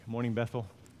Morning, Bethel.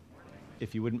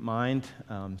 If you wouldn't mind,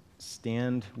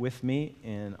 stand with me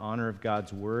in honor of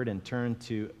God's Word and turn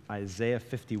to Isaiah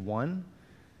 51.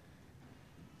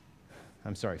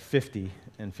 50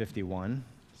 and 51.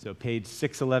 So page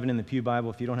 611 in the Pew Bible.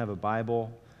 If you don't have a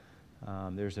Bible,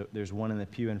 there's one in the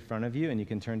pew in front of you, and you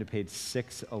can turn to page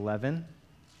 611.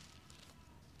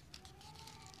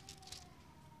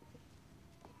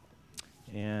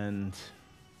 And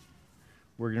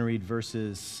we're going to read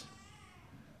verses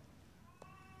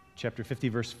chapter 50,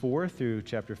 verse 4 through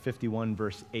chapter 51,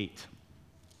 verse 8.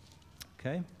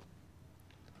 Okay? And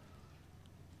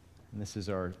this is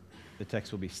the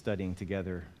text we'll be studying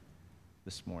together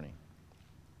this morning.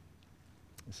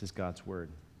 This is God's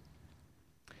Word.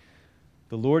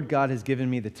 The Lord God has given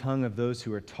me the tongue of those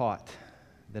who are taught,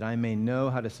 that I may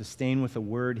know how to sustain with a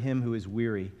word him who is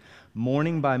weary.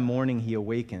 Morning by morning he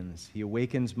awakens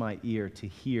my ear to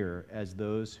hear as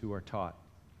those who are taught.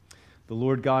 The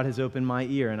Lord God has opened my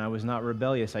ear, and I was not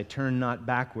rebellious. I turned not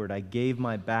backward. I gave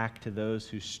my back to those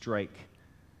who strike,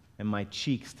 and my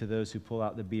cheeks to those who pull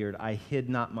out the beard. I hid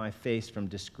not my face from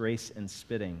disgrace and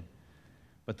spitting.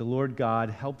 But the Lord God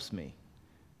helps me.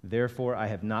 Therefore I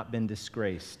have not been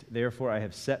disgraced. Therefore I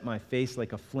have set my face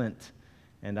like a flint,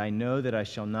 and I know that I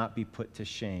shall not be put to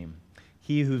shame.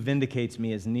 He who vindicates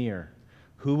me is near.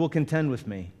 Who will contend with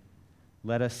me?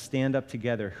 Let us stand up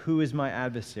together. Who is my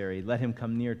adversary? Let him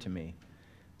come near to me.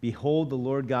 Behold, the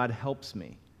Lord God helps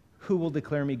me. Who will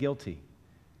declare me guilty?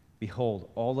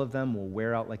 Behold, all of them will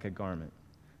wear out like a garment.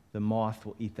 The moth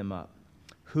will eat them up.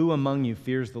 Who among you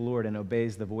fears the Lord and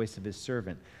obeys the voice of his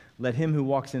servant? Let him who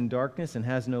walks in darkness and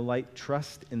has no light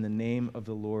trust in the name of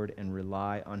the Lord and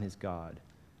rely on his God.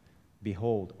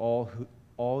 Behold,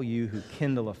 all you who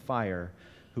kindle a fire,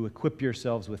 who equip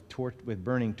yourselves with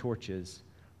burning torches,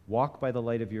 walk by the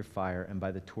light of your fire and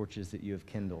by the torches that you have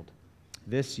kindled.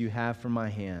 This you have from my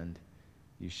hand.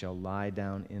 You shall lie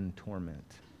down in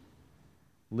torment.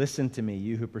 Listen to me,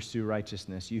 you who pursue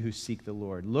righteousness, you who seek the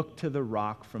Lord. Look to the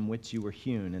rock from which you were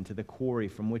hewn and to the quarry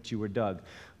from which you were dug.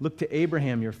 Look to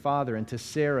Abraham your father and to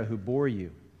Sarah who bore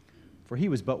you. For he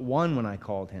was but one when I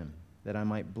called him, that I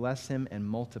might bless him and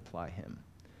multiply him.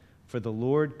 For the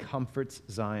Lord comforts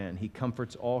Zion. He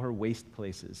comforts all her waste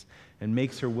places and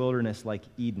makes her wilderness like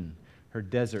Eden, her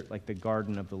desert like the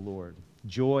garden of the Lord.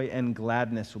 Joy and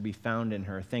gladness will be found in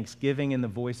her, thanksgiving in the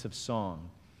voice of song.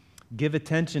 Give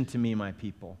attention to me, my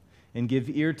people, and give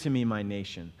ear to me, my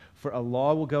nation, for a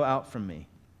law will go out from me,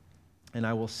 and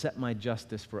I will set my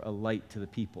justice for a light to the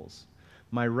peoples.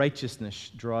 My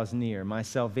righteousness draws near, my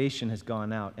salvation has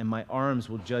gone out, and my arms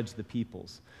will judge the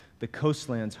peoples. The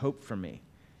coastlands hope for me,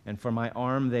 and for my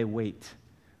arm they wait.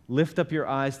 Lift up your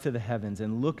eyes to the heavens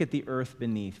and look at the earth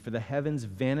beneath, for the heavens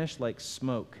vanish like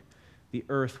smoke. The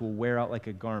earth will wear out like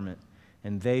a garment,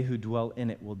 and they who dwell in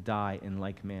it will die in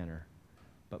like manner.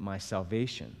 But my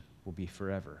salvation will be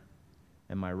forever,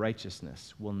 and my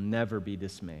righteousness will never be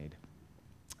dismayed.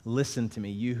 Listen to me,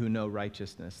 you who know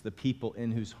righteousness, the people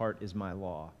in whose heart is my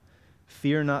law.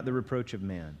 Fear not the reproach of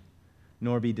man,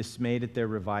 nor be dismayed at their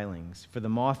revilings. For the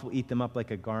moth will eat them up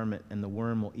like a garment, and the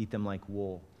worm will eat them like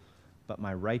wool. But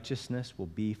my righteousness will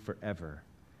be forever,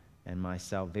 and my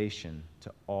salvation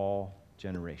to all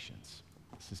generations.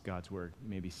 This is God's word. You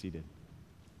may be seated.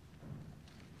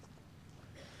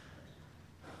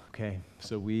 Okay,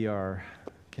 so we are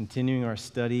continuing our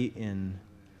study in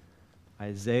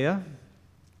Isaiah.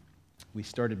 We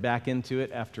started back into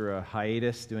it after a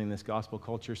hiatus doing this gospel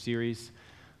culture series.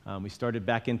 We started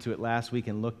back into it last week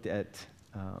and looked at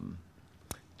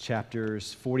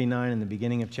chapters 49 and the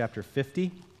beginning of chapter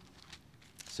 50.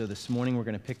 So this morning we're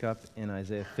going to pick up in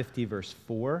Isaiah 50, verse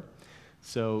 4.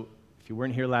 So if you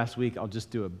weren't here last week, I'll just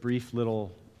do a brief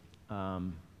little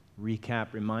recap,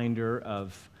 reminder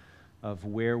of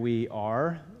where we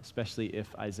are, especially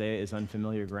if Isaiah is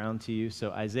unfamiliar ground to you.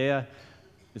 So Isaiah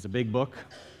is a big book,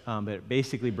 but it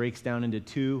basically breaks down into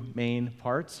two main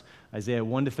parts. Isaiah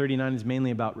 1 to 39 is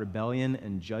mainly about rebellion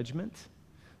and judgment.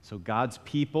 So God's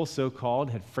people, so-called,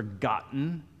 had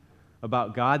forgotten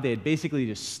about God. They had basically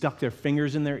just stuck their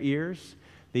fingers in their ears.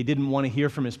 They didn't want to hear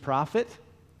from his prophet,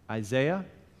 Isaiah.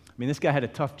 I mean, this guy had a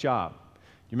tough job.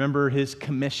 You remember his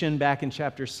commission back in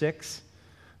chapter 6?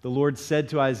 The Lord said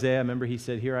to Isaiah, remember he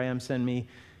said, "Here I am, send me.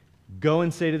 Go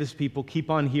and say to this people,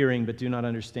 keep on hearing, but do not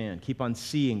understand. Keep on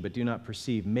seeing, but do not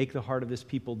perceive. Make the heart of this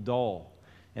people dull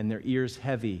and their ears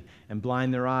heavy, and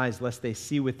blind their eyes, lest they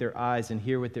see with their eyes and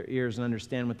hear with their ears and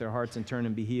understand with their hearts and turn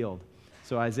and be healed."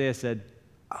 So Isaiah said,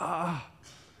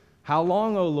 how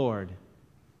long, O Lord?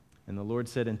 And the Lord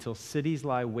said, until cities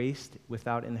lie waste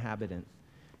without inhabitant,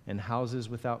 and houses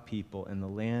without people, and the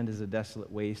land is a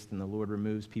desolate waste, and the Lord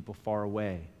removes people far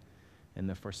away. and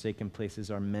the forsaken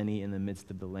places are many in the midst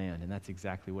of the land. And that's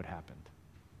exactly what happened.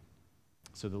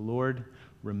 So the Lord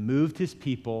removed his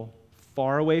people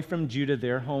far away from Judah,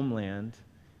 their homeland,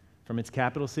 from its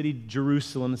capital city,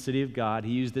 Jerusalem, the city of God.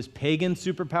 He used this pagan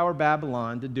superpower,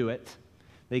 Babylon, to do it.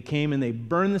 They came and they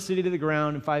burned the city to the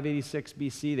ground in 586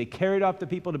 BC. They carried off the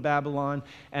people to Babylon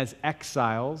as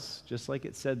exiles, just like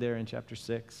it said there in chapter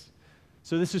 6.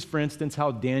 So this is, for instance,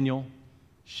 how Daniel,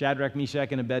 Shadrach,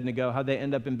 Meshach, and Abednego, how they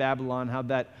end up in Babylon, how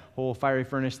that whole fiery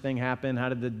furnace thing happened,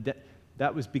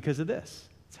 that was because of this.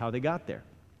 It's how they got there.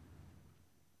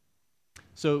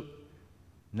 So,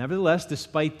 nevertheless,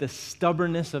 despite the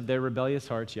stubbornness of their rebellious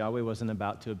hearts, Yahweh wasn't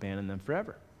about to abandon them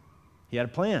forever. He had a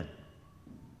plan.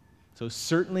 So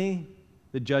certainly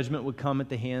the judgment would come at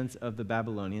the hands of the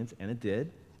Babylonians, and it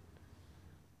did.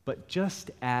 But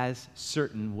just as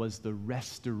certain was the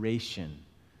restoration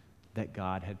that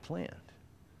God had planned.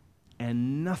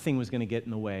 And nothing was going to get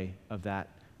in the way of that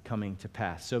coming to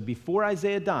pass. So before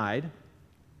Isaiah died,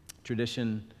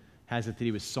 tradition has it that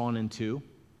he was sawn in two.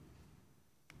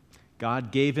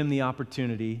 God gave him the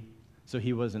opportunity, so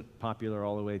he wasn't popular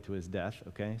all the way to his death,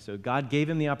 okay? So God gave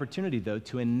him the opportunity, though,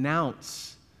 to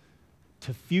announce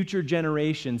to future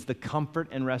generations the comfort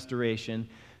and restoration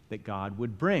that God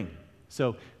would bring.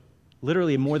 So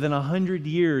literally more than 100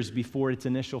 years before its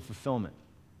initial fulfillment.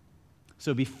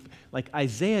 So like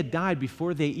Isaiah died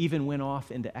before they even went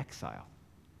off into exile.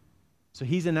 So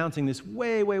he's announcing this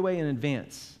way, way, way in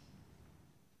advance.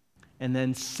 And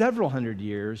then several hundred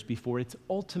years before its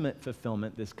ultimate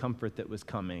fulfillment, this comfort that was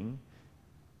coming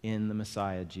in the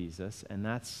Messiah, Jesus. And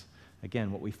that's,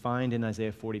 again, what we find in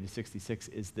Isaiah 40 to 66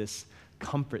 is this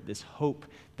comfort, this hope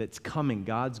that's coming.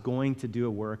 God's going to do a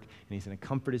work, and he's going to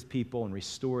comfort his people and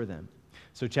restore them.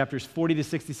 So chapters 40 to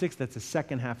 66, that's the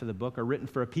second half of the book, are written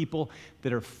for a people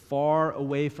that are far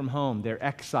away from home. They're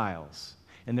exiles,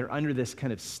 and they're under this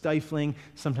kind of stifling,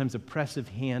 sometimes oppressive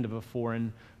hand of a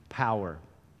foreign power.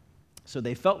 So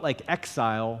they felt like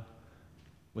exile,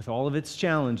 with all of its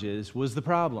challenges, was the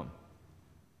problem.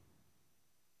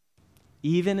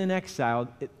 Even in exile,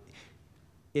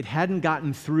 it hadn't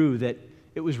gotten through that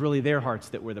it was really their hearts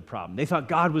that were the problem. They thought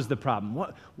God was the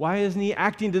problem. Why isn't he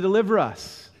acting to deliver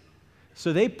us?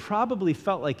 So they probably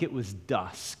felt like it was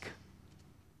dusk.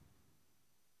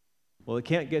 Well, it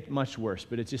can't get much worse,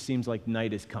 but it just seems like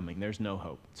night is coming. There's no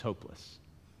hope. It's hopeless.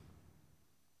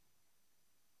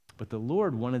 But the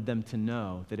Lord wanted them to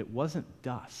know that it wasn't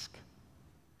dusk.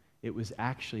 It was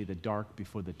actually the dark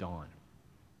before the dawn.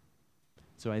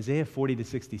 So Isaiah 40 to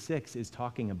 66 is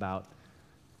talking about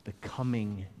the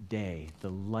coming day, the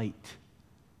light,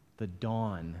 the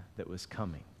dawn that was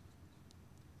coming.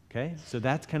 Okay, so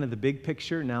that's kind of the big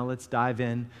picture. Now let's dive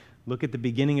in. Look at the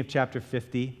beginning of chapter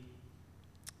 50.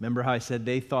 Remember how I said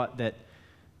they thought that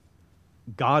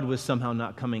God was somehow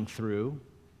not coming through?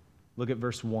 Look at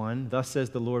verse 1. Thus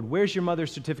says the Lord, "Where's your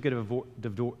mother's certificate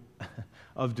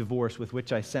of divorce with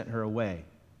which I sent her away?"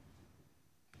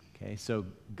 Okay, so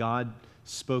God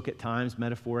spoke at times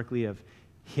metaphorically of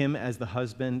him as the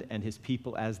husband and his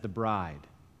people as the bride.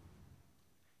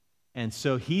 And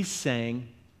so he's saying,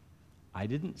 I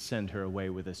didn't send her away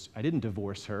with us. I didn't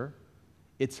divorce her.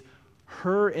 It's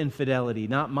her infidelity,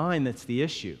 not mine, that's the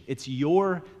issue. It's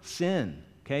your sin,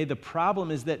 okay? The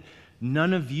problem is that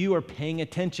none of you are paying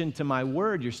attention to my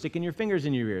word. You're sticking your fingers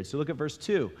in your ears. So look at verse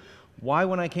 2. Why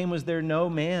when I came was there no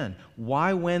man?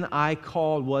 Why when I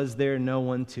called was there no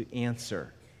one to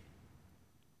answer?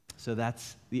 So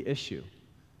that's the issue.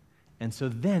 And so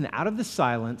then, out of the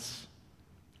silence,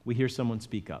 we hear someone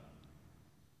speak up.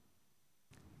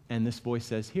 And this voice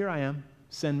says, "Here I am,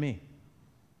 send me."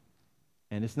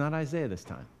 And it's not Isaiah this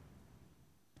time.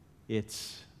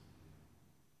 It's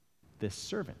this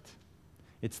servant.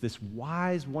 It's this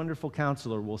wise, wonderful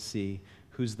counselor, we'll see,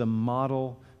 who's the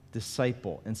model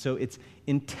disciple. And so it's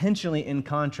intentionally in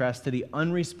contrast to the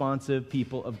unresponsive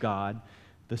people of God.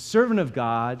 The servant of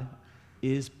God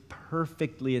is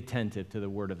perfectly attentive to the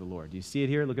word of the Lord. Do you see it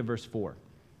here? Look at verse 4.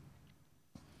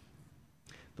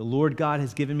 "The Lord God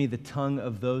has given me the tongue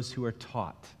of those who are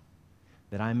taught,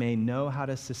 that I may know how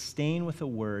to sustain with a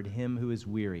word him who is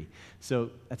weary." So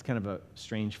that's kind of a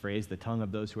strange phrase, the tongue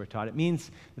of those who are taught. It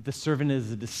means that the servant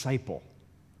is a disciple.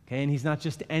 Okay, and he's not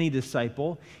just any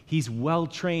disciple. He's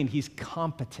well-trained. He's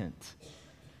competent.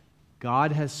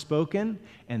 God has spoken,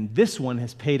 and this one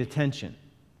has paid attention.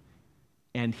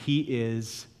 And he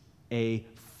is a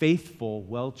faithful,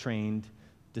 well-trained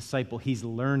disciple. He's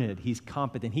learned. He's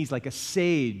competent. He's like a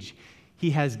sage. He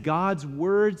has God's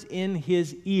words in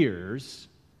his ears,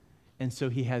 and so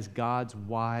he has God's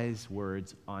wise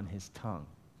words on his tongue.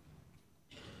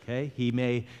 Okay? He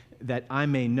may that I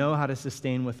may know how to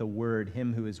sustain with a word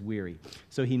him who is weary.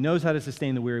 So he knows how to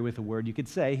sustain the weary with a word. You could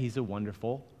say he's a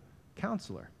wonderful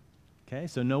counselor. Okay,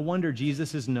 so no wonder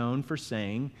Jesus is known for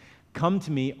saying, "Come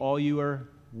to me, all you are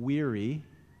weary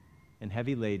and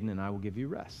heavy laden, and I will give you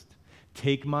rest.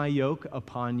 Take my yoke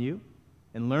upon you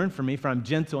and learn from me, for I'm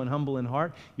gentle and humble in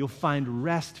heart. You'll find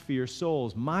rest for your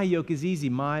souls. My yoke is easy,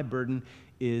 my burden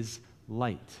is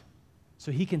light."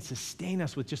 So he can sustain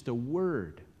us with just a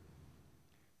word.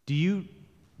 Do you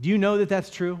know that that's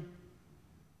true?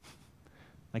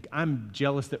 Like, I'm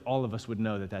jealous that all of us would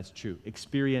know that that's true,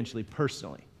 experientially,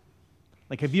 personally.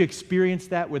 Like, have you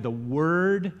experienced that where the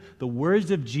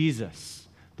words of Jesus,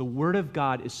 the Word of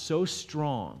God is so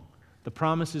strong, the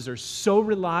promises are so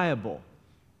reliable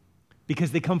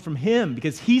because they come from Him,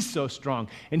 because He's so strong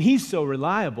and He's so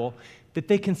reliable that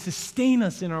they can sustain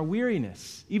us in our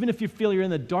weariness, even if you feel you're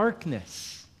in the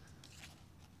darkness.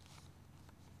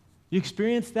 You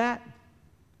experience that?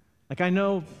 Like, I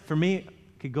know for me,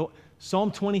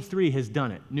 Psalm 23 has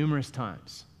done it numerous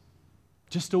times.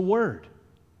 Just a word.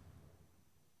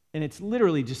 And it's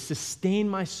literally just sustained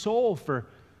my soul for,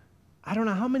 I don't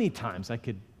know how many times I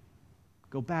could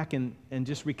go back and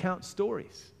just recount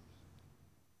stories.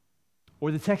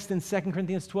 Or the text in 2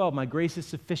 Corinthians 12, "My grace is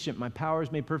sufficient, my power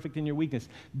is made perfect in your weakness."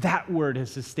 That word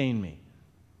has sustained me.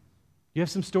 You have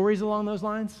some stories along those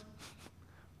lines?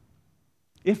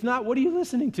 If not, what are you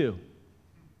listening to?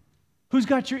 Who's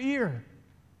got your ear?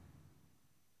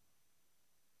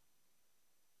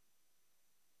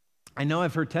 I know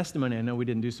I've heard testimony. I know we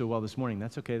didn't do so well this morning.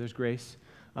 That's okay, there's grace.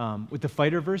 With the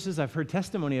fighter verses, I've heard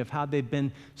testimony of how they've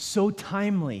been so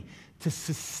timely to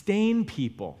sustain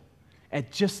people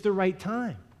at just the right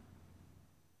time.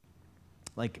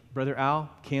 Like Brother Al,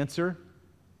 cancer,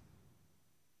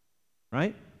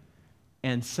 right?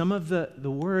 And some of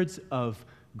the words of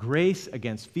grace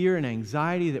against fear and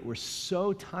anxiety that were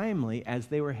so timely as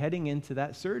they were heading into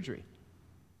that surgery.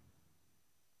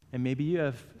 And maybe you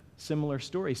have similar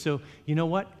stories. So, you know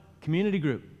what? Community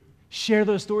group. Share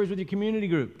those stories with your community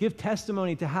group. Give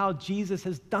testimony to how Jesus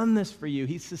has done this for you.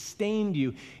 He's sustained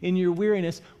you in your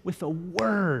weariness with a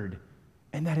word.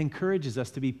 And that encourages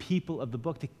us to be people of the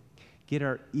book, to get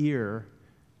our ear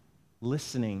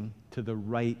listening to the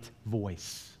right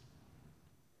voice.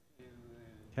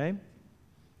 Okay?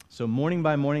 So morning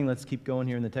by morning, let's keep going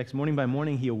here in the text. Morning by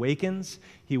morning, he awakens.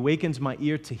 He awakens my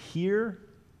ear to hear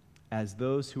as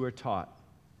those who are taught.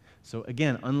 So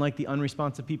again, unlike the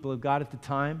unresponsive people of God at the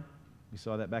time, we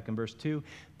saw that back in verse 2,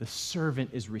 the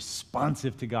servant is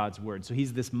responsive to God's word. So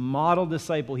he's this model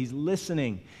disciple. He's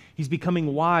listening. He's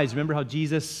becoming wise. Remember how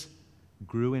Jesus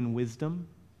grew in wisdom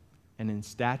and in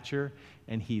stature,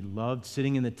 and he loved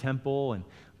sitting in the temple, and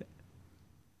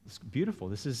it's beautiful.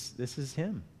 This is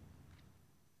him.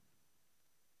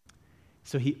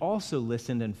 So he also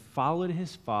listened and followed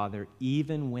his Father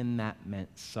even when that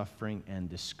meant suffering and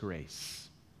disgrace.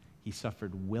 He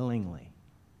suffered willingly.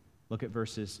 Look at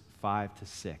verses 5 to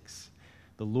 6.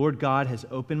 "The Lord God has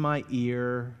opened my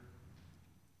ear,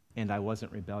 and I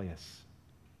wasn't rebellious.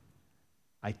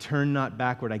 I turned not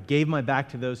backward. I gave my back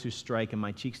to those who strike and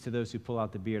my cheeks to those who pull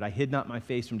out the beard. I hid not my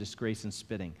face from disgrace and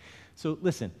spitting." So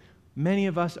listen, many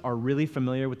of us are really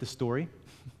familiar with the story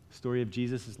of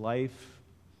Jesus' life,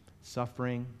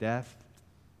 suffering, death.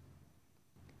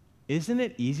 Isn't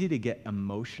it easy to get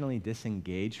emotionally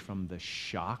disengaged from the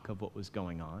shock of what was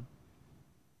going on?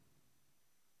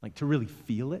 Like, to really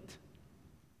feel it?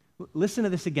 Listen to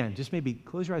this again. Just maybe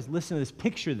close your eyes, listen to this,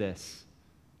 picture this.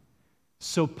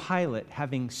 So Pilate,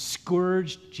 having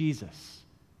scourged Jesus,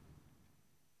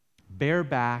 bare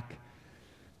back,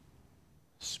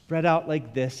 spread out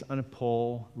like this on a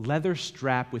pole, leather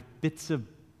strap with bits of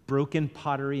broken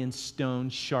pottery and stone,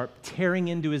 sharp, tearing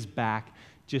into his back,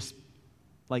 just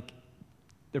like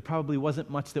there probably wasn't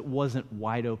much that wasn't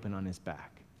wide open on his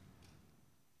back.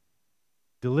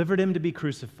 Delivered him to be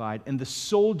crucified, and the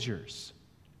soldiers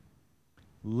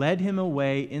led him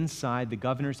away inside the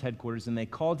governor's headquarters, and they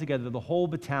called together the whole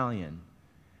battalion,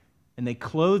 and they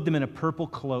clothed him in a purple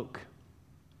cloak,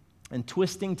 and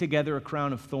twisting together a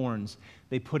crown of thorns,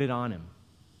 they put it on him.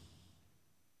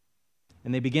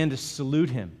 And they began to salute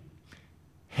him.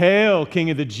 "Hail, King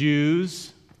of the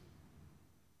Jews!"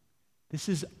 This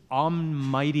is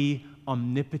almighty,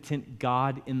 omnipotent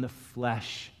God in the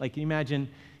flesh. Like, you imagine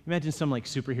some like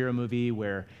superhero movie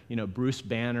where, Bruce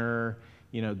Banner,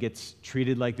 gets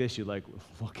treated like this. You're like,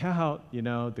 look out,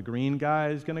 the green guy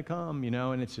is going to come,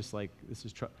 and it's just like, this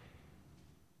is trouble.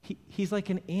 He's like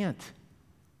an ant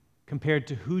compared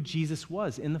to who Jesus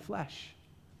was in the flesh.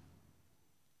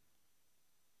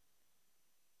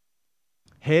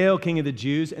 "Hail, King of the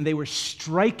Jews," and they were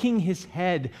striking his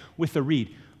head with a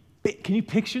reed. Can you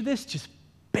picture this? Just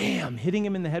bam, hitting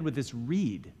him in the head with this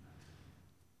reed.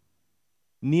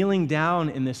 Kneeling down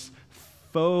in this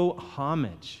faux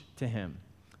homage to him.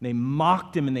 They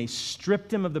mocked him and they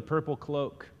stripped him of the purple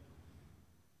cloak,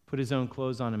 put his own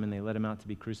clothes on him, and they let him out to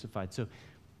be crucified. So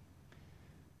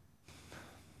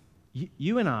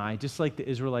you and I, just like the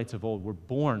Israelites of old, were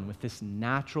born with this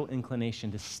natural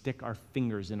inclination to stick our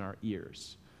fingers in our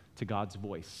ears to God's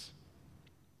voice.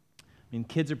 I mean,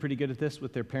 kids are pretty good at this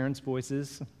with their parents'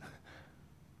 voices.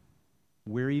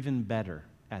 We're even better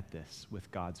at this with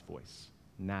God's voice,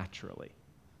 naturally.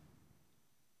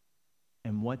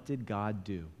 And what did God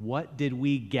do? What did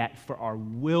we get for our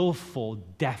willful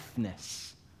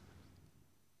deafness?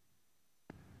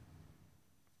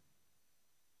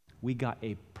 We got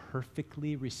a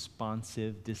perfectly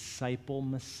responsive disciple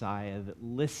Messiah that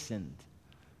listened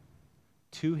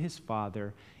to his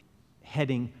Father,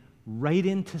 heading right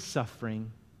into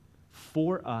suffering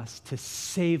for us to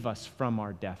save us from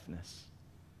our deafness.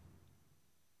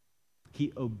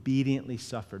 He obediently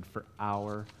suffered for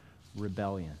our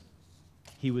rebellion.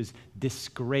 He was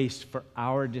disgraced for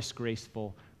our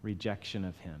disgraceful rejection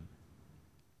of him.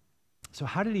 So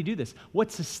how did he do this?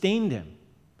 What sustained him?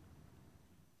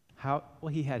 Well,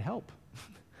 he had help.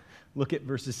 Look at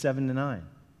verses 7 to 9.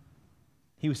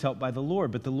 He was helped by the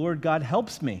Lord, but the Lord God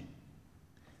helps me.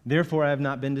 Therefore I have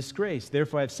not been disgraced.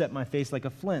 Therefore I have set my face like a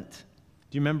flint.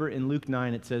 Do you remember in Luke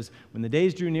 9 it says, when the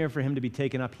days drew near for him to be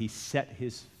taken up, he set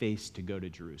his face to go to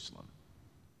Jerusalem.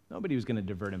 Nobody was going to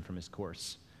divert him from his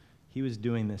course. He was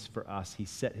doing this for us. He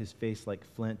set his face like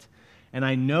flint. And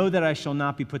I know that I shall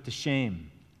not be put to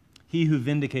shame. He who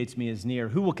vindicates me is near.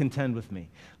 Who will contend with me?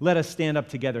 Let us stand up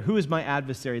together. Who is my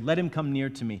adversary? Let him come near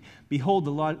to me. Behold,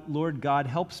 the Lord God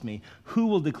helps me. Who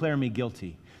will declare me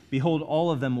guilty? Behold,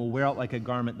 all of them will wear out like a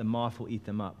garment. The moth will eat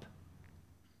them up.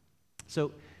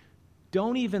 So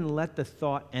don't even let the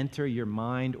thought enter your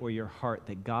mind or your heart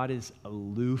that God is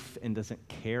aloof and doesn't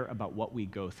care about what we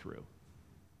go through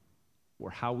or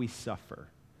how we suffer,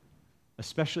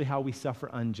 especially how we suffer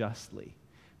unjustly.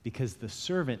 Because the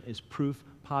servant is proof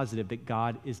positive that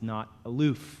God is not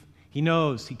aloof. He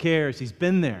knows, he cares, he's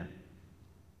been there.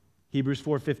 Hebrews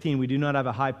 4:15, we do not have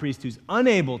a high priest who's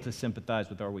unable to sympathize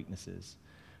with our weaknesses,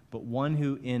 but one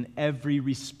who in every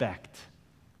respect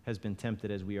has been tempted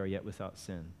as we are, yet without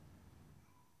sin.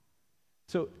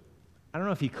 So, I don't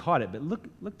know if he caught it, but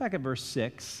look back at verse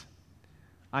 6.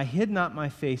 I hid not my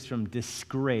face from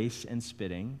disgrace and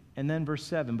spitting. And then verse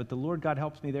 7, but the Lord God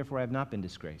helps me, therefore I have not been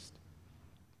disgraced.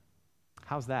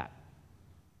 How's that?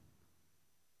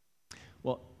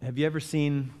 Well, have you ever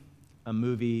seen a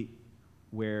movie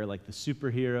where like the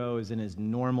superhero is in his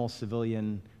normal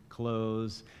civilian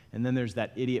clothes, and then there's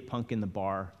that idiot punk in the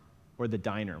bar or the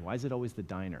diner? Why is it always the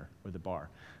diner or the bar?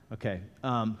 Okay,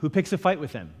 who picks a fight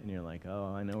with him? And you're like,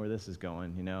 oh, I know where this is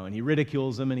going, and he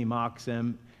ridicules him and he mocks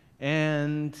him,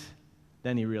 and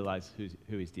then he realizes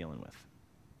who he's dealing with.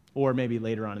 Or maybe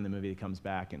later on in the movie he comes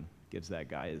back and gives that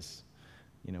guy his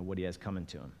what he has coming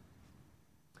to him.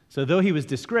 So though he was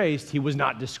disgraced, he was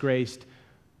not disgraced,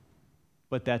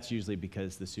 but that's usually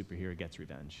because the superhero gets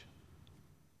revenge.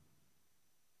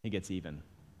 He gets even.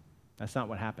 That's not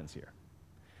what happens here.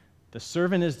 The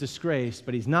servant is disgraced,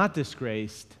 but he's not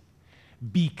disgraced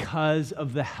because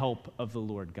of the help of the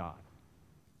Lord God.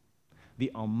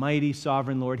 The almighty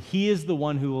sovereign Lord, he is the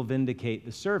one who will vindicate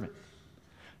the servant.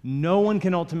 No one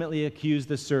can ultimately accuse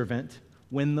the servant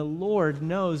when the Lord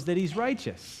knows that he's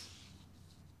righteous.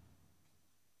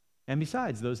 And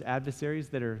besides, those adversaries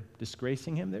that are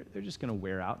disgracing him, they're just going to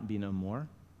wear out and be no more.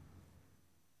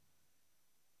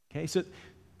 Okay, so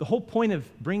the whole point of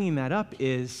bringing that up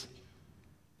is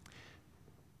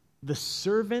the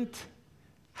servant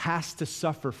has to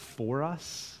suffer for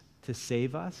us to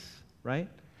save us, right?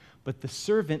 But the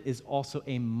servant is also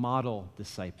a model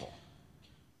disciple.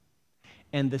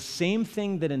 And the same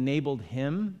thing that enabled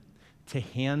him to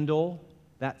handle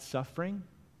that suffering,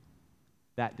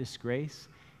 that disgrace,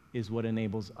 is what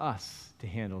enables us to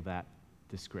handle that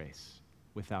disgrace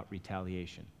without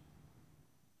retaliation.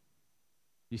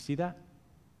 You see that?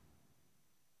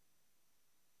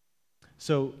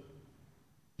 So,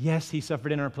 yes, he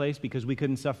suffered in our place because we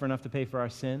couldn't suffer enough to pay for our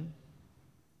sin.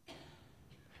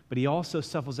 But he also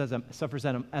suffers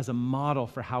as a model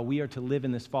for how we are to live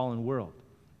in this fallen world.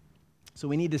 So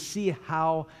we need to see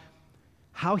how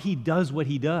he does what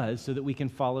he does so that we can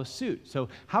follow suit. So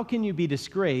how can you be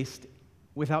disgraced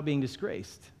without being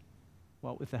disgraced?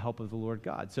 Well, with the help of the Lord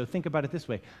God. So think about it this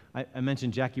way. I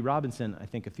mentioned Jackie Robinson, I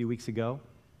think, a few weeks ago.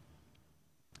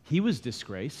 He was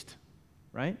disgraced,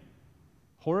 right?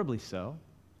 Horribly so.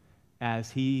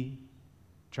 as he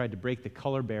tried to break the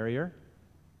color barrier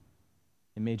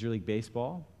in Major League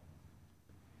Baseball,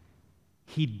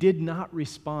 he did not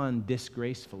respond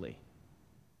disgracefully.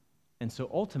 And so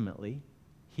ultimately,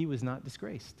 he was not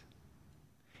disgraced.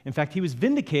 In fact, he was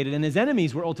vindicated, and his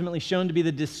enemies were ultimately shown to be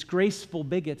the disgraceful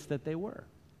bigots that they were.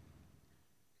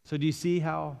 So do you see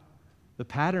how the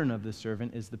pattern of the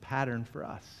servant is the pattern for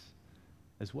us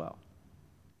as well?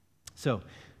 So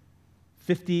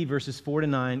 50 verses 4 to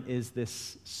 9 is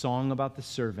this song about the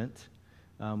servant.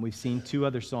 We've seen two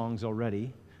other songs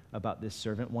already about this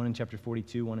servant, one in chapter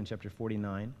 42, one in chapter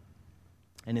 49.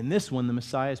 And in this one, the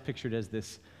Messiah is pictured as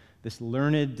this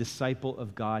learned disciple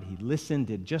of God. He listened,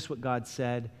 did just what God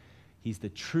said. He's the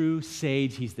true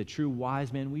sage. He's the true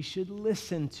wise man. We should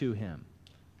listen to him.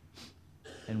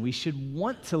 And we should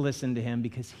want to listen to him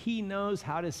because he knows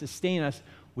how to sustain us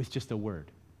with just a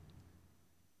word.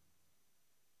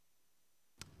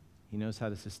 He knows how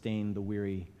to sustain the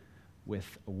weary with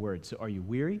a word. So are you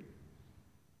weary?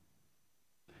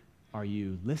 Are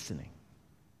you listening?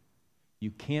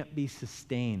 You can't be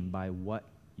sustained by what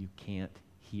you can't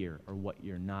hear or what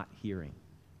you're not hearing.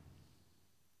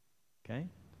 Okay?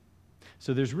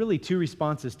 So there's really two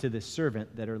responses to this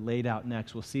servant that are laid out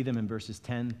next. We'll see them in verses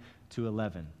 10 to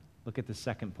 11. Look at the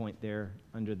second point there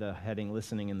under the heading,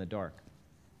 listening in the dark.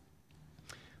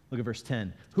 Look at verse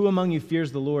 10. Who among you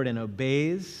fears the Lord and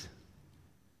obeys,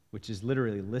 which is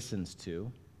literally listens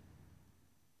to,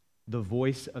 the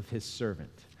voice of his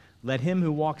servant? Let him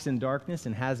who walks in darkness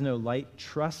and has no light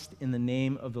trust in the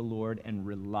name of the Lord and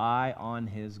rely on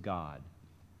his God.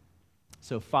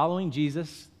 So following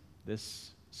Jesus,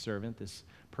 this servant, this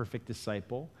perfect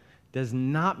disciple, does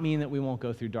not mean that we won't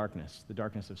go through darkness, the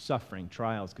darkness of suffering,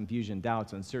 trials, confusion,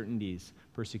 doubts, uncertainties,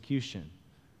 persecution.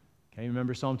 Okay,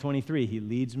 remember Psalm 23, he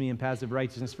leads me in paths of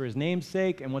righteousness for his name's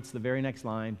sake, and what's the very next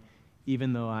line?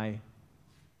 Even though I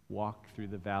walk through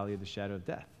the valley of the shadow of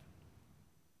death.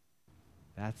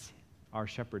 That's our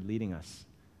shepherd leading us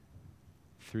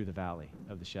through the valley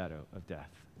of the shadow of death.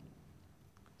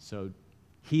 So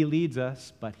he leads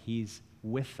us, but he's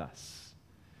with us.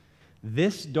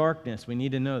 This darkness, we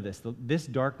need to know this, this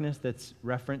darkness that's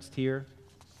referenced here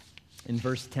in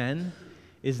verse 10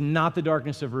 is not the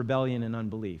darkness of rebellion and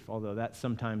unbelief, although that's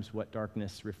sometimes what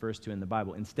darkness refers to in the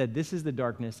Bible. Instead, this is the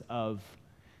darkness of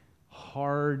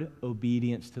hard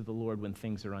obedience to the Lord when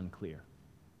things are unclear.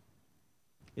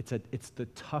 It's the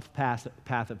tough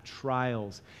path of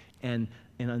trials and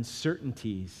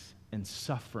uncertainties and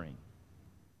suffering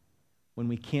when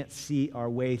we can't see our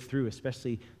way through,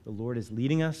 especially the Lord is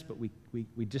leading us, but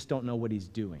we just don't know what he's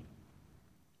doing.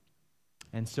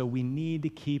 And so we need to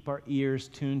keep our ears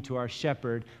tuned to our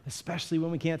shepherd, especially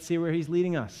when we can't see where he's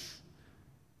leading us.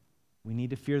 We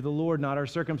need to fear the Lord, not our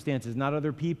circumstances, not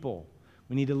other people.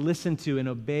 We need to listen to and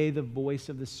obey the voice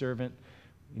of the servant.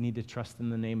 We need to trust in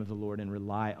the name of the Lord and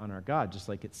rely on our God, just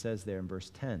like it says there in verse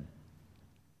 10.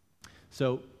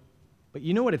 So, but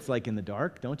you know what it's like in the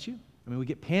dark, don't you? I mean, we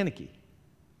get panicky.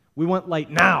 We want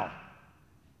light now.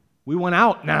 We want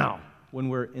out now when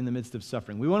we're in the midst of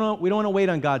suffering. We don't want to wait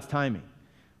on God's timing.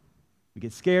 We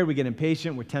get scared, we get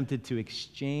impatient, we're tempted to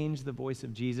exchange the voice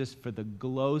of Jesus for the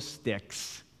glow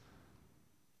sticks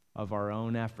of our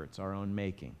own efforts, our own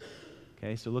making.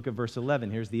 Okay, so look at verse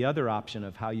 11. Here's the other option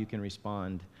of how you can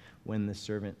respond when the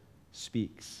servant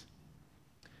speaks.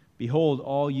 Behold,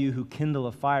 all you who kindle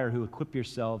a fire, who equip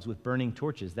yourselves with burning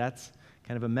torches. That's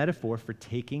kind of a metaphor for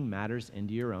taking matters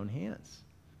into your own hands.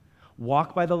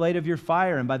 Walk by the light of your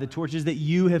fire and by the torches that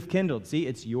you have kindled. See,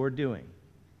 it's your doing.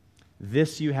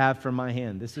 This you have from my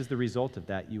hand. This is the result of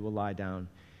that. You will lie down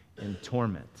in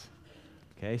torment.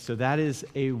 Okay, so that is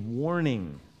a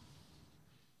warning.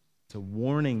 It's a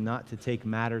warning not to take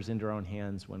matters into our own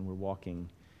hands when we're walking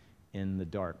in the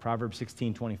dark. Proverbs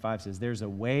 16:25 says, "There's a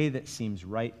way that seems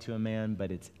right to a man,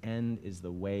 but its end is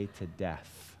the way to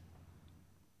death."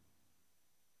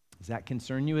 Does that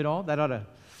concern you at all? That ought to,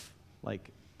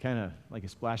 kind of like a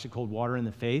splash of cold water in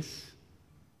the face.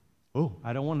 Oh,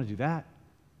 I don't want to do that.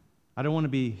 I don't want to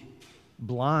be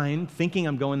blind, thinking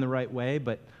I'm going the right way,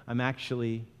 but I'm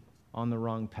actually on the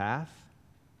wrong path.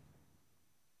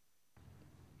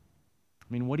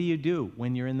 I mean, what do you do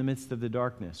when you're in the midst of the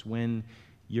darkness, when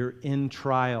you're in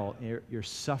trial, you're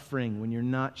suffering, when you're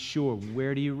not sure?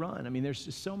 Where do you run? I mean, there's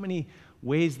just so many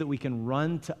ways that we can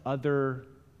run to other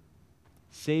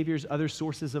saviors, other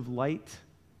sources of light,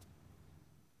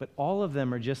 but all of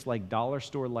them are just like dollar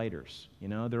store lighters,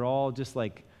 They're all just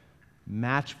like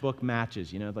matchbook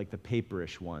matches, like the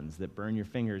paperish ones that burn your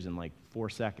fingers in like 4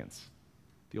 seconds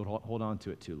if you hold on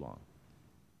to it too long.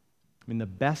 I mean, the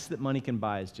best that money can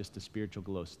buy is just a spiritual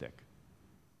glow stick.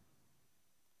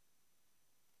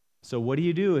 So what do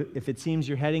you do if it seems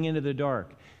you're heading into the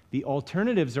dark? The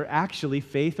alternatives are actually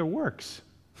faith or works.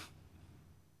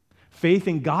 Faith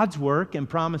in God's work and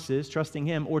promises, trusting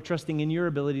Him, or trusting in your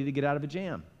ability to get out of a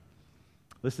jam.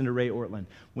 Listen to Ray Ortlund.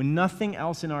 When nothing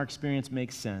else in our experience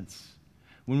makes sense,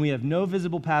 when we have no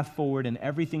visible path forward and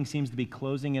everything seems to be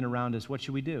closing in around us, what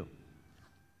should we do?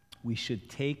 We should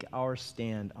take our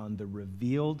stand on the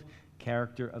revealed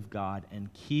character of God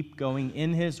and keep going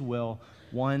in His will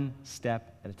one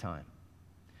step at a time.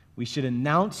 We should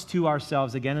announce to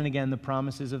ourselves again and again the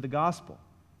promises of the gospel.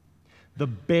 The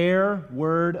bare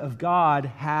word of God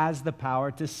has the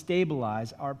power to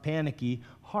stabilize our panicky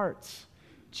hearts.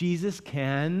 Jesus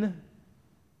can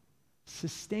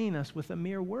sustain us with a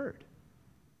mere word.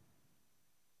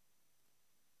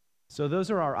 So those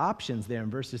are our options there in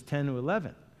verses 10 to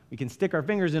 11. We can stick our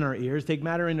fingers in our ears, take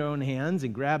matter into our own hands,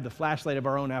 and grab the flashlight of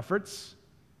our own efforts.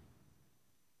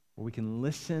 Or we can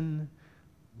listen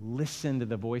to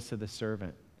the voice of the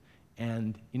servant.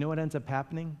 And you know what ends up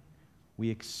happening? We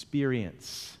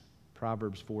experience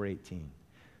Proverbs 4:18.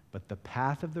 But the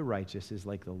path of the righteous is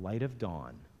like the light of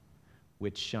dawn,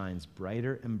 which shines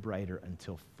brighter and brighter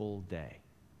until full day.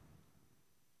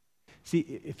 See,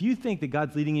 if you think that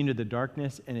God's leading you into the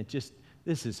darkness and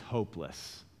this is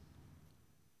hopeless,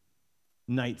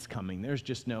 night's coming, there's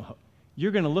just no hope,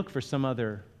 you're going to look for some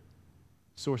other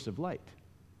source of light.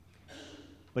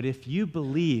 But if you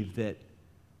believe that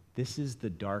this is the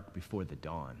dark before the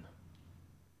dawn,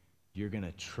 you're going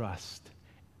to trust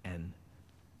and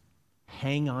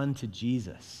hang on to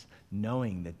Jesus,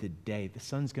 knowing that the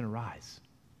sun's going to rise.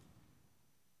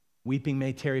 Weeping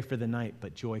may tarry for the night,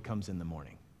 but joy comes in the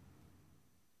morning.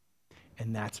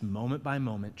 And that's moment by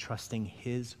moment, trusting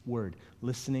His word,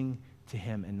 listening to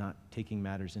Him and not taking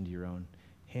matters into your own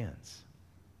hands.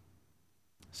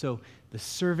 So the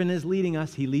servant is leading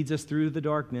us. He leads us through the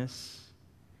darkness,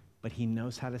 but He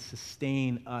knows how to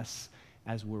sustain us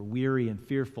as we're weary and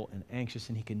fearful and anxious,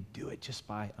 and He can do it just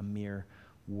by a mere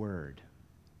word.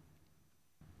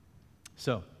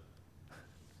 So,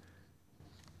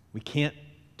 we can't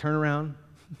turn around,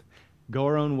 go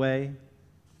our own way.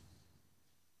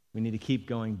 We need to keep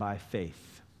going by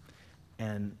faith.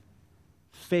 And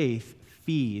faith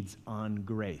feeds on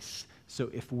grace. So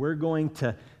if we're going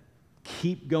to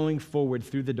keep going forward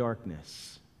through the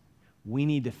darkness, we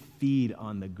need to feed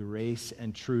on the grace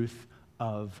and truth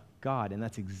of God. And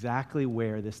that's exactly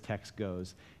where this text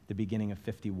goes, the beginning of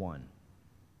 51.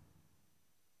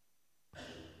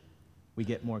 We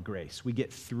get more grace. We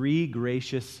get 3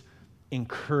 gracious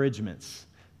encouragements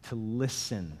to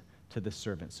listen to the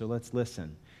servant. So let's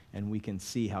listen, and we can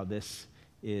see how this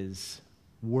is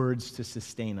words to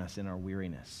sustain us in our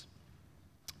weariness.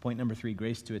 Point number 3,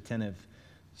 grace to attentive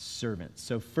servants.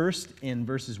 So first, in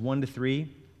verses 1 to 3,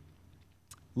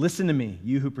 listen to me,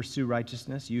 you who pursue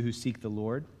righteousness, you who seek the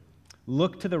Lord.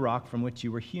 Look to the rock from which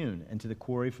you were hewn, and to the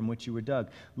quarry from which you were dug.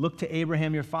 Look to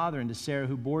Abraham your father, and to Sarah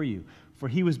who bore you. For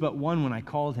he was but one when I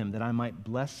called him, that I might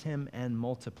bless him and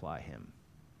multiply him.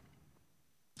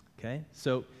 Okay,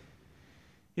 so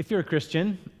if you're a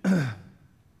Christian,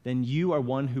 then you are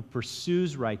one who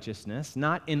pursues righteousness,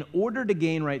 not in order to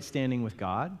gain right standing with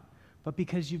God, but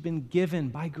because you've been given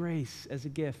by grace as a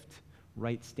gift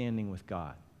right standing with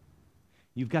God.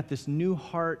 You've got this new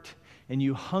heart, and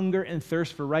you hunger and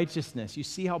thirst for righteousness. You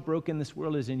see how broken this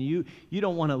world is, and you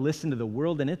don't want to listen to the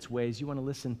world and its ways. You want to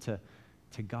listen to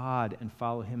God and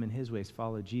follow Him in His ways,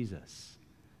 follow Jesus.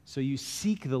 So you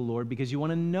seek the Lord because you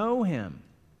want to know Him.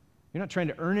 You're not trying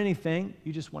to earn anything.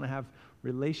 You just want to have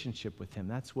relationship with Him.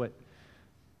 That's what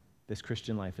this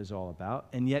Christian life is all about.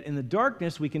 And yet in the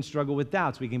darkness, we can struggle with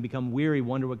doubts. We can become weary,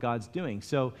 wonder what God's doing.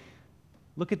 So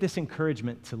look at this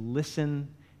encouragement to listen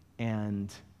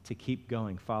and to keep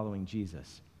going, following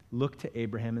Jesus. Look to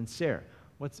Abraham and Sarah.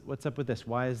 What's up with this?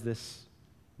 Why is this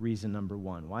reason number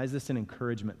 1? Why is this an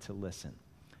encouragement to listen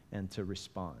and to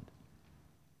respond?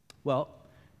 Well,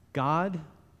 God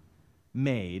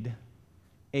made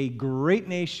a great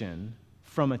nation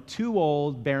from a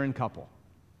 2-old barren couple.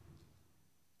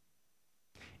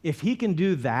 If He can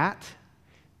do that,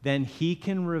 then He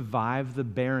can revive the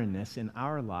barrenness in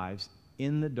our lives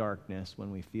in the darkness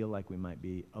when we feel like we might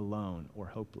be alone or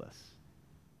hopeless.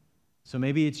 So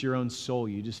maybe it's your own soul,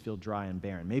 you just feel dry and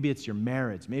barren. Maybe it's your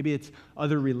marriage. Maybe it's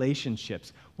other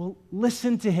relationships. Well,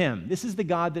 listen to Him. This is the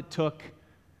God that took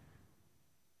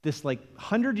this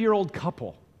 100-year-old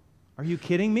couple. Are you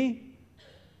kidding me?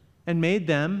 And made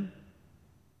them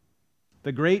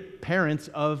the great parents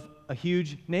of a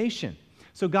huge nation.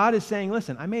 So God is saying,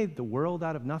 listen, I made the world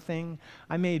out of nothing.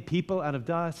 I made people out of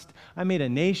dust. I made a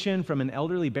nation from an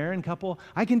elderly barren couple.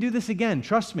 I can do this again.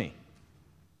 Trust me.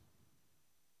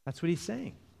 That's what he's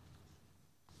saying.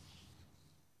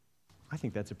 I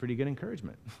think that's a pretty good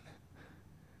encouragement.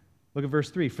 Look at verse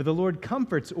 3. For the Lord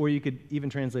comforts, or you could even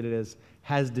translate it as,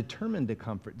 has determined to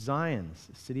comfort Zion's,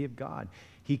 the city of God.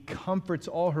 He comforts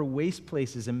all her waste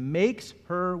places and makes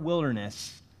her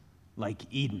wilderness like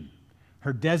Eden,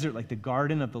 her desert like the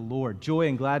garden of the Lord. Joy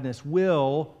and gladness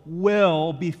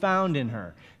will be found in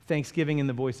her. Thanksgiving in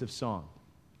the voice of song.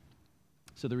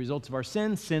 So the results of our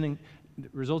sin,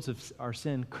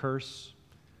 curse,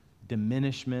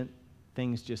 diminishment,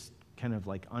 things just kind of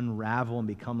like unravel and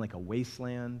become like a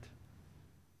wasteland.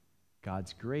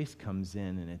 God's grace comes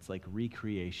in and it's like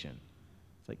recreation.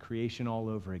 It's like creation all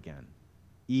over again.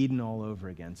 Eden all over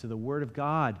again. So the Word of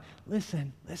God,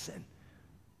 listen,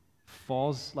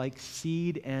 falls like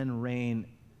seed and rain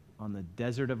on the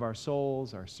desert of our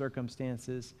souls, our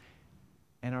circumstances,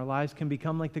 and our lives can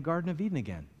become like the Garden of Eden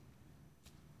again.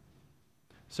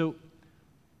 So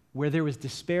where there was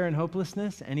despair and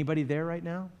hopelessness, anybody there right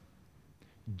now?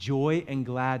 Joy and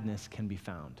gladness can be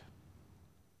found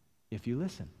if you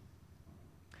listen.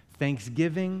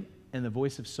 Thanksgiving and the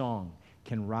voice of song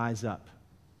can rise up.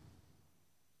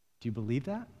 Do you believe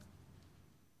that?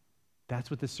 That's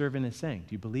what the servant is saying.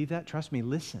 Do you believe that? Trust me,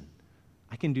 listen.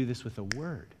 I can do this with a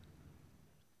word.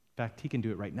 In fact, he can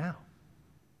do it right now.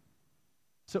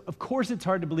 So, of course, it's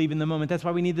hard to believe in the moment. That's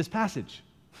why we need this passage.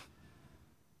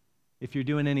 If you're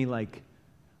doing any well,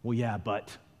 yeah,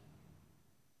 but.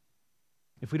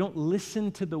 If we don't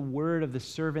listen to the word of the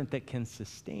servant that can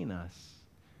sustain us,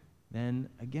 then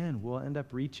again, we'll end up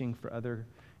reaching for other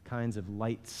kinds of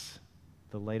lights,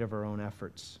 the light of our own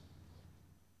efforts.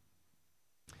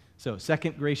 So,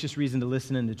 second gracious reason to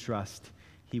listen and to trust.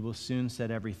 He will soon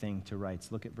set everything to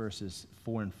rights. Look at verses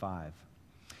 4 and 5.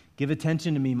 Give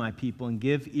attention to me, my people, and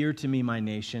give ear to me, my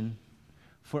nation.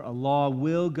 For a law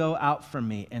will go out from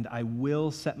me, and I will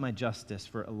set my justice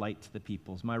for a light to the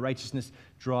peoples. My righteousness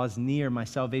draws near, my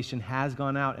salvation has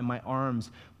gone out, and my arms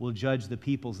will judge the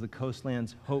peoples. The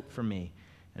coastlands hope for me,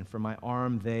 and for my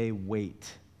arm they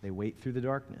wait. They wait through the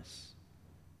darkness.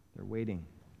 They're waiting.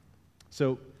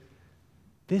 So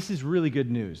this is really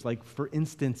good news, like for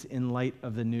instance, in light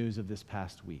of the news of this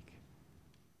past week.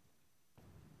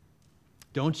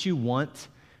 Don't you want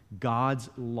God's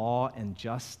law and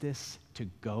justice to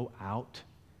go out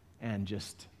and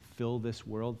just fill this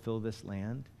world, fill this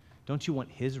land? Don't you want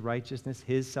his righteousness,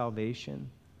 his salvation?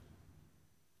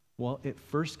 Well, it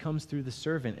first comes through the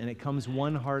servant, and it comes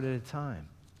one heart at a time.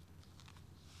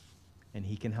 And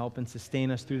he can help and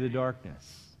sustain us through the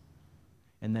darkness.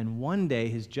 And then one day,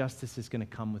 his justice is going to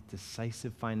come with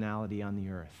decisive finality on the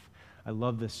earth. I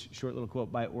love this short little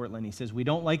quote by Ortlund. He says, we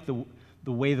don't like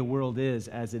the way the world is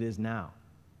as it is now.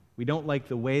 We don't like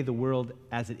the way the world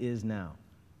as it is now.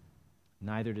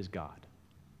 Neither does God.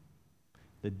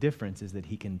 The difference is that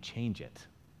he can change it.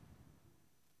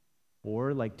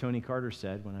 Or, like Tony Carter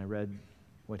said when I read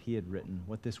what he had written,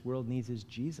 what this world needs is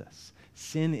Jesus.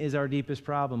 Sin is our deepest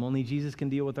problem. Only Jesus can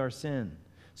deal with our sin.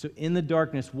 So in the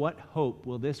darkness, what hope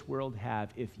will this world have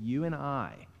if you and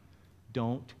I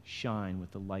don't shine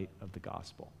with the light of the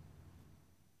gospel?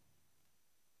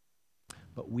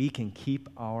 But we can keep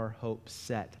our hope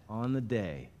set on the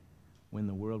day when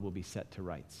the world will be set to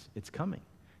rights. It's coming.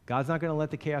 God's not going to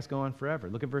let the chaos go on forever.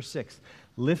 Look at verse 6.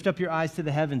 Lift up your eyes to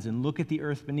the heavens and look at the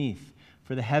earth beneath.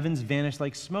 For the heavens vanish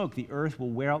like smoke. The earth will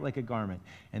wear out like a garment,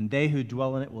 and they who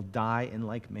dwell in it will die in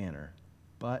like manner.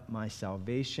 But my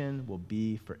salvation will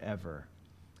be forever,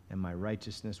 and my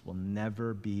righteousness will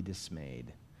never be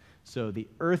dismayed. So the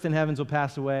earth and heavens will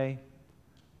pass away,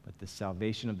 but the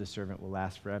salvation of the servant will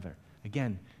last forever.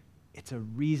 Again, it's a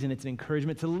reason, it's an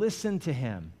encouragement to listen to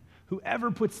him.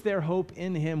 Whoever puts their hope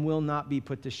in him will not be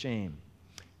put to shame.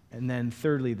 And then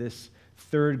thirdly, this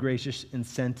third gracious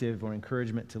incentive or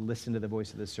encouragement to listen to the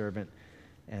voice of the servant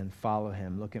and follow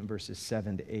him. Look at verses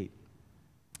 7 to 8.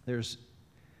 There's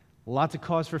lots of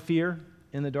cause for fear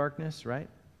in the darkness, right?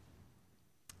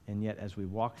 And yet, as we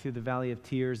walk through the valley of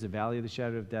tears, the valley of the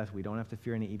shadow of death, we don't have to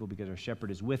fear any evil because our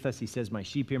shepherd is with us. He says, my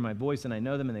sheep hear my voice, and I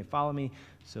know them, and they follow me.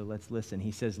 So let's listen.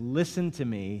 He says, listen to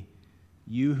me,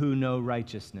 you who know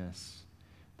righteousness,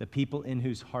 the people in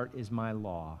whose heart is my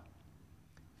law.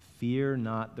 Fear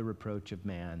not the reproach of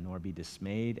man, nor be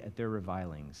dismayed at their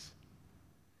revilings.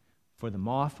 For the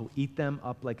moth will eat them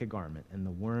up like a garment, and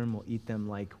the worm will eat them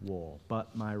like wool.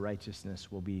 But my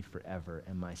righteousness will be forever,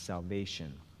 and my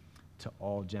salvation to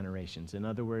all generations. In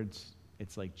other words,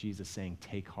 it's like Jesus saying,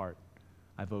 take heart,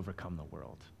 I've overcome the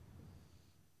world.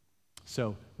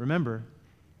 So remember,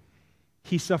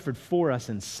 he suffered for us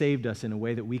and saved us in a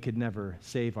way that we could never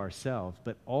save ourselves,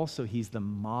 but also he's the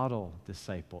model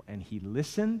disciple, and he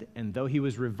listened, and though he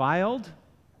was reviled,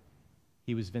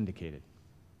 he was vindicated.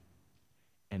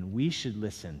 And we should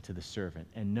listen to the servant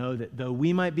and know that though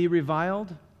we might be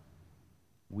reviled,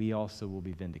 we also will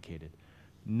be vindicated.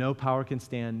 No power can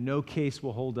stand, no case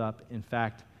will hold up. In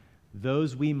fact,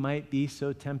 those we might be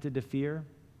so tempted to fear,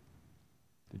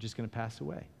 they're just going to pass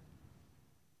away.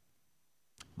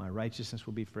 My righteousness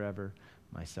will be forever,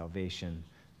 my salvation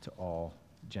to all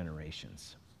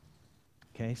generations.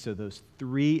 Okay, so those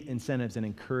three incentives and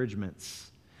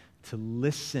encouragements to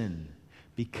listen,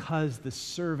 because the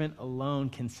servant alone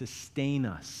can sustain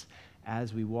us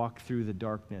as we walk through the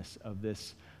darkness of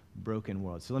this broken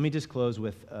world. So let me just close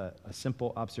with a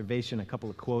simple observation, a couple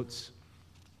of quotes,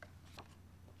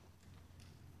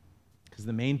 because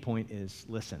the main point is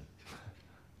listen.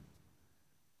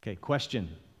 Okay, question,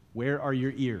 where are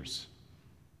your ears?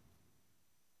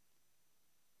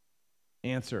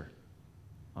 Answer,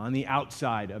 on the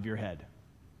outside of your head.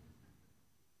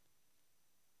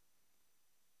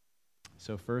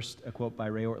 So first, a quote by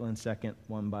Ray Ortlund. Second,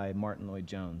 one by Martin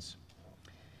Lloyd-Jones.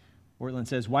 Ortlund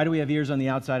says, why do we have ears on the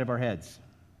outside of our heads?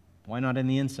 Why not in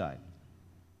the inside?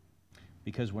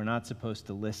 Because we're not supposed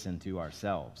to listen to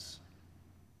ourselves.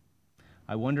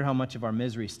 I wonder how much of our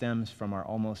misery stems from our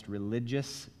almost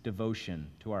religious devotion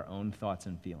to our own thoughts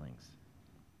and feelings.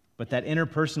 But that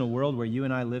interpersonal world where you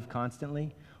and I live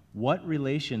constantly, what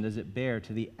relation does it bear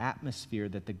to the atmosphere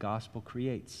that the gospel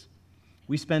creates?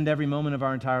 We spend every moment of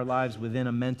our entire lives within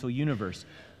a mental universe.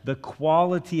 The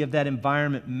quality of that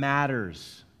environment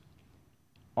matters.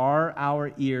 Are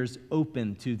our ears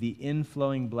open to the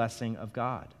inflowing blessing of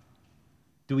God?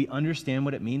 Do we understand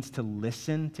what it means to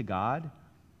listen to God?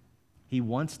 He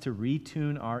wants to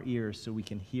retune our ears so we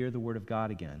can hear the word of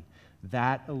God again.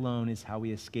 That alone is how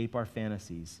we escape our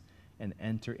fantasies and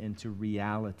enter into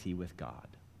reality with God.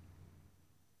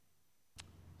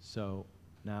 So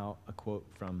now a quote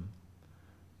from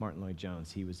Martin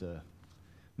Lloyd-Jones. He was a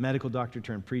medical doctor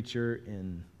turned preacher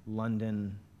in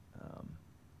London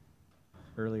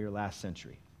earlier last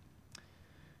century.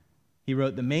 He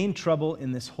wrote, the main trouble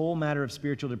in this whole matter of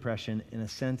spiritual depression, in a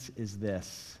sense, is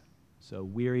this. So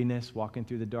weariness, walking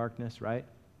through the darkness, right?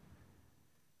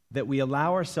 That we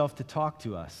allow ourselves to talk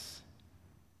to us.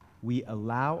 We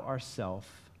allow ourselves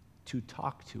to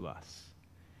talk to us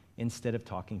instead of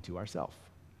talking to ourselves.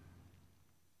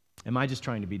 Am I just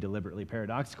trying to be deliberately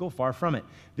paradoxical? Far from it.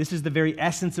 This is the very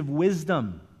essence of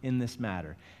wisdom in this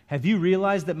matter. Have you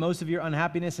realized that most of your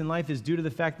unhappiness in life is due to the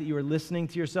fact that you are listening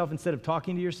to yourself instead of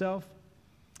talking to yourself?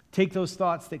 Take those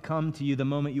thoughts that come to you the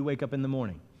moment you wake up in the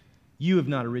morning. You have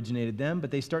not originated them, but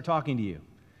they start talking to you.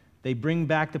 They bring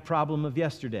back the problem of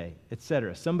yesterday,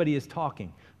 etc. Somebody is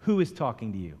talking. Who is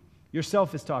talking to you?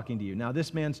 Yourself is talking to you. Now,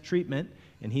 this man's treatment,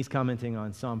 and he's commenting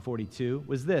on Psalm 42,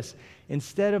 was this.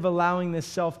 Instead of allowing this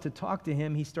self to talk to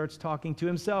him, he starts talking to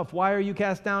himself. Why are you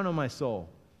cast down, O my soul?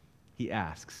 He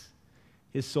asks.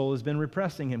 His soul has been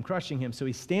repressing him, crushing him. So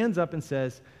he stands up and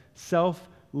says, self,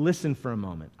 listen for a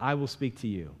moment. I will speak to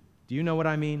you. Do you know what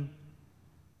I mean?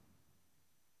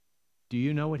 Do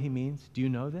you know what he means? Do you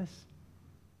know this?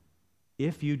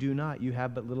 If you do not, you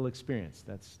have but little experience.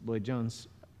 That's Lloyd-Jones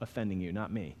offending you,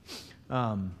 not me.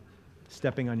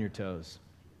 Stepping on your toes.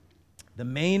 The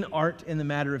main art in the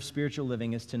matter of spiritual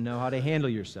living is to know how to handle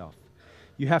yourself.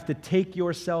 You have to take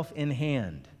yourself in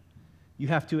hand. You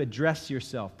have to address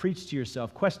yourself, preach to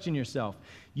yourself, question yourself.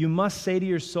 You must say to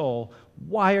your soul,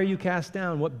 why are you cast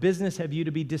down? What business have you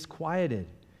to be disquieted?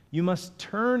 You must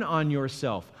turn on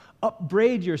yourself,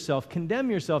 upbraid yourself, condemn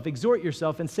yourself, exhort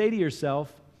yourself, and say to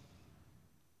yourself,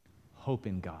 hope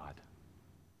in God.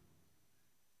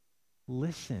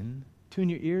 Listen, tune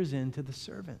your ears in to the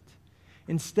servant.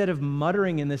 Instead of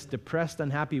muttering in this depressed,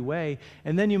 unhappy way,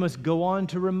 and then you must go on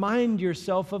to remind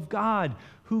yourself of God,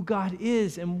 who God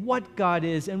is, and what God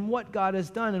is, and what God has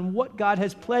done, and what God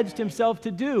has pledged himself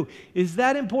to do. Is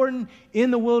that important?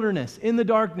 In the wilderness, in the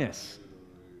darkness.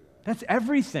 That's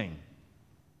everything.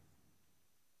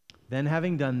 Then,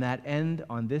 having done that, end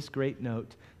on this great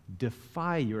note,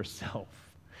 defy yourself,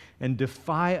 and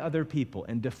defy other people,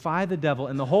 and defy the devil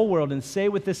and the whole world, and say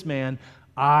with this man,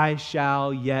 I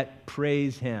shall yet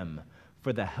praise him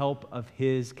for the help of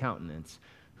his countenance,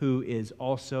 who is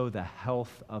also the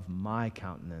health of my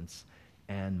countenance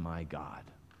and my God.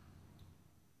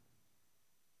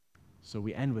 So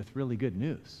we end with really good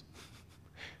news.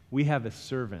 We have a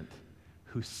servant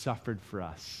who suffered for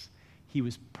us. He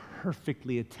was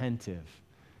perfectly attentive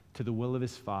to the will of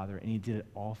his Father, and he did it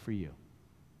all for you.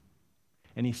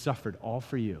 And he suffered all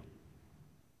for you.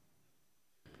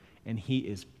 And he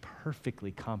is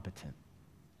perfectly competent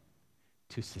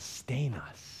to sustain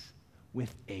us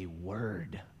with a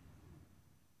word.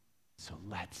 So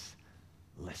let's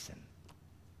listen.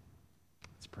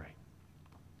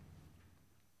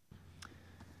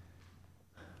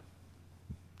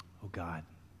 God,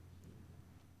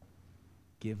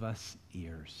 give us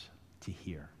ears to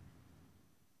hear.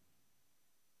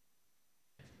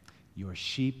 Your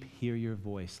sheep hear your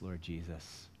voice, Lord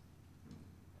Jesus,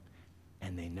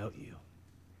 and they know you,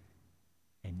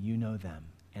 and you know them,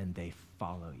 and they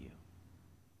follow you.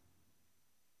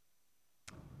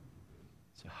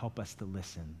 So help us to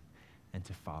listen and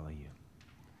to follow you.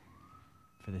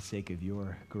 For the sake of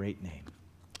your great name,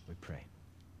 we pray.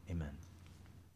 Amen.